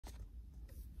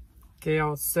Okay,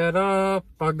 all set up.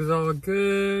 Bugs all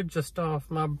good. Just off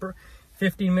my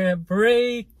 15-minute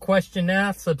break. Question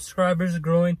asked. Subscribers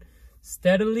growing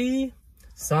steadily.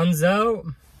 Sun's out.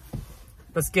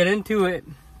 Let's get into it.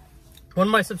 One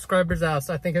of my subscribers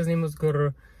asked, I think his name was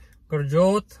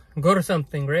Gurjot, Gur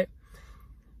something, right?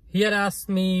 He had asked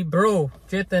me, bro,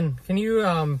 Chetan, can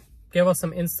you give us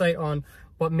some insight on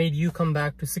what made you come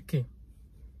back to Sikhi?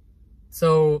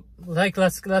 So, like,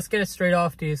 let's get it straight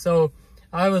off to you. So,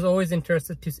 I was always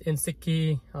interested in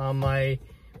Sikhi. My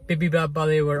Bibi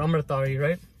Bale were Amritari,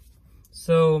 right?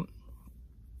 So,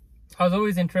 I was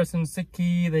always interested in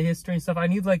Sikhi, the history and stuff. I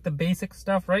need like the basic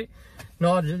stuff, right?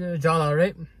 Not Jala,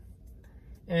 right?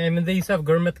 And when they used to have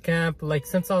Gurmat camp, like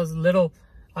since I was little,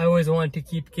 I always wanted to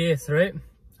keep case, right?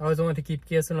 I always wanted to keep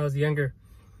case when I was younger.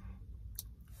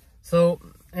 So,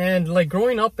 and like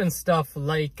growing up and stuff,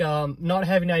 like not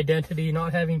having identity,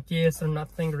 not having case or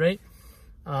nothing, right?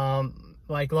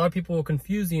 Like a lot of people will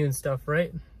confuse you and stuff,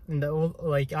 right? And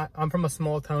like I'm from a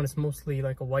small town, it's mostly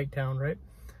like a white town, right?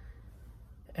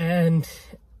 And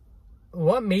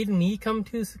what made me come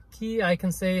to Sikhi, I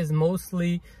can say, is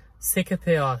mostly Sikh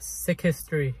Ityas, Sikh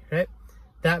history, right?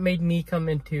 That made me come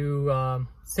into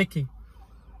Sikhi.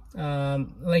 I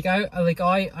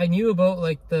knew about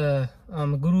like the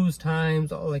Guru's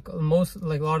times, like a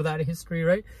lot of that history,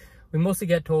 right? We mostly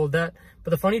get told that.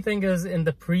 But the funny thing is, in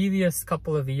the previous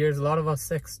couple of years, a lot of us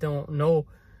Sikhs don't know,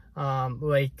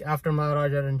 like after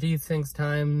Maharaja Ranjit Singh's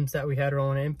times, that we had our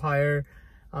own empire,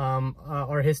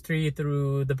 our history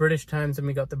through the British times when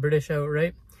we got the British out,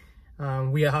 right?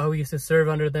 How we used to serve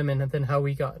under them, and then how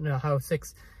we got, how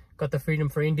Sikhs got the freedom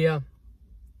for India.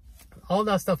 All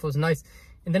that stuff was nice.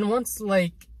 And then once when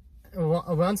I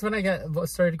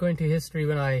started going to history,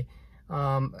 when I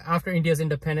after India's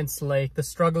independence, like the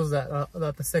struggles that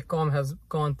the Sikh Qawm has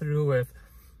gone through with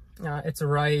its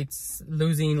rights,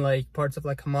 losing like parts of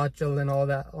like Himachal and all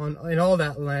that in all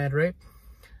that land, right?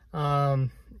 And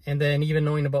then even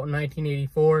knowing about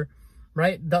 1984,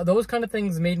 right? Those kind of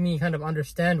things made me kind of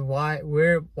understand why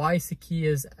Sikhi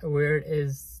is where it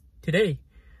is today,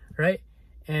 right?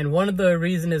 And one of the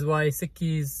reasons is why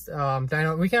Sikhis,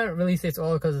 we can't really say it's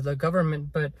all because of the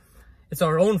government, but it's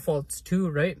our own faults too,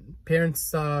 right?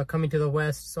 Parents coming to the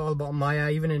West, it's all about Maya.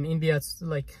 Even in India, it's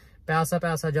like Pasa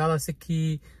Jala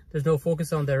Sikhi. There's no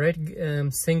focus on that, right?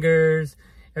 Singers,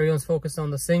 everyone's focused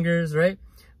on the singers, right?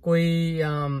 Koi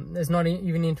is not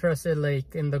even interested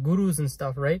like in the gurus and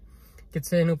stuff, right?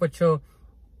 Kitse nu pacho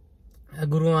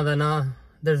guru adana.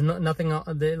 There's nothing.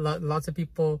 Lots of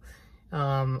people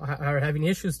are having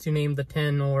issues to name the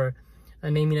 10 or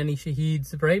naming any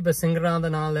shaheeds, right? But Singra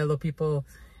adana lelo people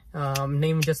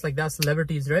name just like that,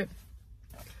 celebrities, right?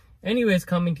 Anyways,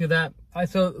 coming to that, I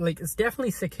feel like it's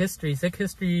definitely Sikh history. Sikh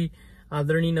history,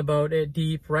 learning about it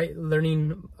deep, right?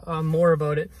 Learning more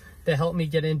about it to help me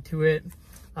get into it.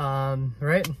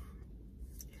 Right?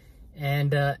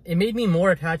 And it made me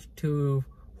more attached to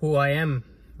who I am,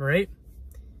 right?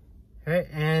 Right?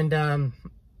 And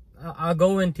I'll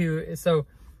go into, so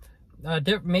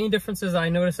main differences I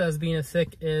notice as being a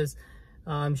Sikh is,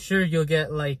 I'm sure you'll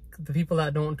get like the people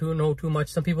that don't know too much.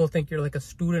 Some people think you're like a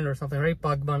student or something, right?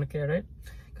 Pagbanke, right?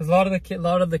 Because a lot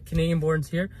of the Canadian borns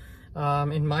here,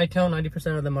 in my town,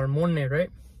 90% of them are Morne, right?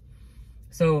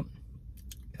 So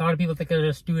a lot of people think they're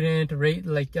a student, right?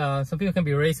 Like some people can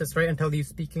be racist, right? Until you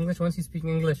speak English. Once you speak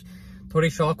English,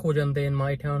 thode shock ho jande in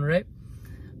my town, right?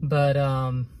 But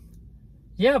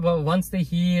yeah, but once they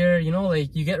hear, you know,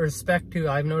 like you get respect too.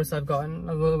 I've noticed I've gotten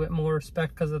a little bit more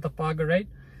respect because of the Paga, right?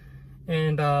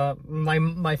 And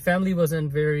my family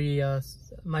wasn't very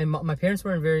my parents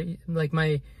weren't very, like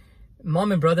my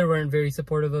mom and brother weren't very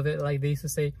supportive of it, like they used to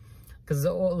say, because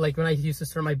like when I used to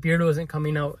start, my beard wasn't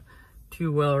coming out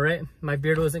too well, right? My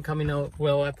beard wasn't coming out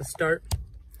well at the start,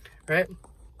 right?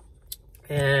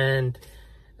 And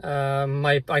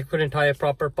I couldn't tie a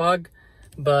proper pug,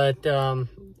 but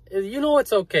you know,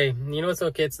 it's okay. You know, it's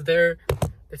okay. It's their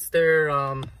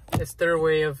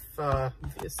way of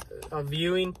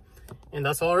viewing, and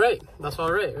that's all right. That's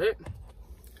all right, right?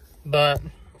 But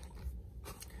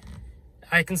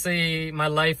I can say my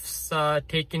life's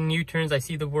taking new turns. I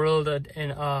see the world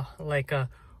in like a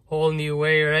whole new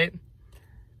way, right?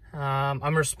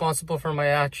 I'm responsible for my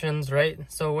actions, right?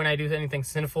 So when I do anything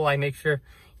sinful, I make sure,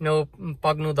 you know,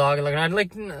 pagnu dag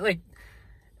like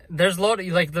there's a lot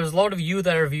of you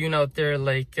that are viewing out there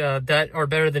like that are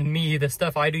better than me. The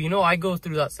stuff I do, you know, I go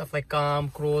through that stuff like kam,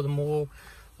 krodh, moh,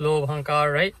 lobh,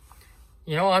 hankar, right?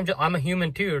 You know, I'm a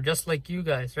human too, just like you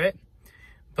guys, right?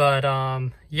 But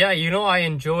yeah, you know, I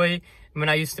enjoy when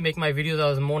I used to make my videos. I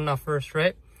was Mona first,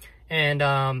 right?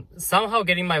 and somehow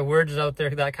getting my words out there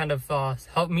that kind of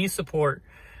helped me support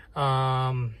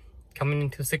coming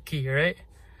into Sikhi, right?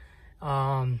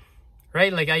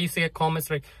 Right, like I used to get comments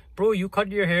like, bro, you cut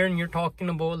your hair and you're talking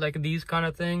about like these kind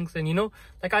of things, and you know,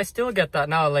 like I still get that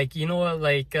now, like, you know what,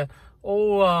 like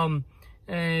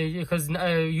because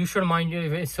you should mind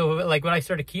you. So like when I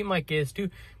started keep my kids too,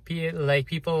 like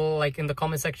people like in the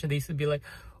comment section, they used to be like,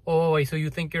 oh, so you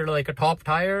think you're like a top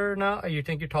tire now, you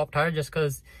think you're top tire just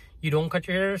because you don't cut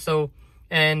your hair? So,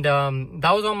 and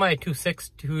that was on my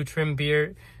 2.6 to trim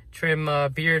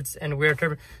beards and wear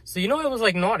turban. So you know, it was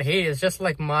like not hate, it's just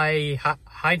like my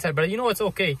hindsight, but you know, it's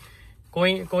okay,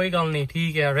 koi gal nahi,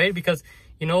 theek hai, right? Because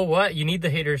you know what, you need the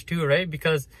haters too, right?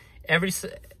 Because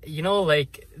you know,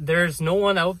 like there's no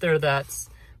one out there that's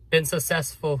been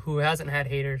successful who hasn't had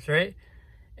haters, right?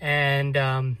 And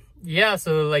yeah,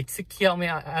 so like Sikhi helped me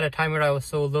at a time where I was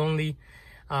so lonely.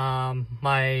 I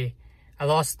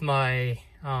lost my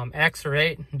ex,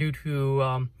 right, due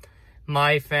to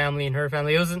my family and her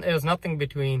family. It was nothing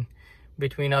between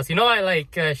us, you know. I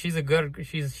like she's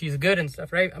good and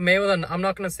stuff, right? I'm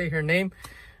not gonna say her name,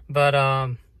 but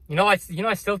you know, I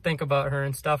still think about her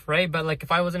and stuff, right? But like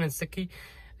if I wasn't in Sikhi,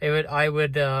 it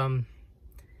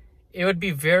would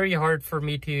be very hard for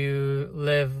me to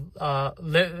live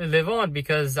on,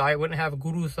 because I wouldn't have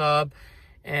Guru Sahib.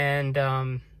 And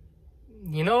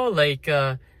you know, like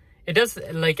it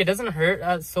doesn't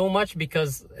hurt so much,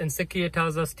 because in Sikhi it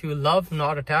tells us to love,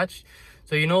 not attach.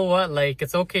 So you know what, like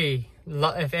it's okay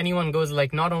if anyone goes,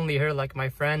 like not only her, like my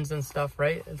friends and stuff,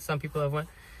 right? Some people have went,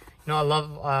 you know, I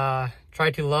love try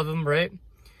to love them, right?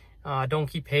 Don't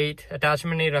keep hate,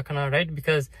 attachment nahi rakhna, right?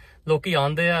 Because loki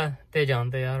aande hai te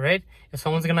jande hai, right? If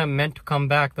someone's gonna meant to come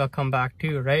back, they'll come back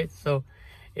too, right? So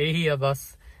ehi hai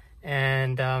bas.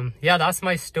 And yeah, that's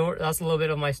my story. That's a little bit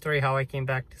of my story, how I came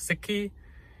back to Sikhi,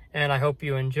 and I hope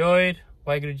you enjoyed.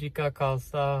 Waheguru Ji Ka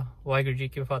Khalsa, Waheguru Ji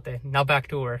Ki Fateh. Now back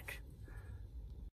to work.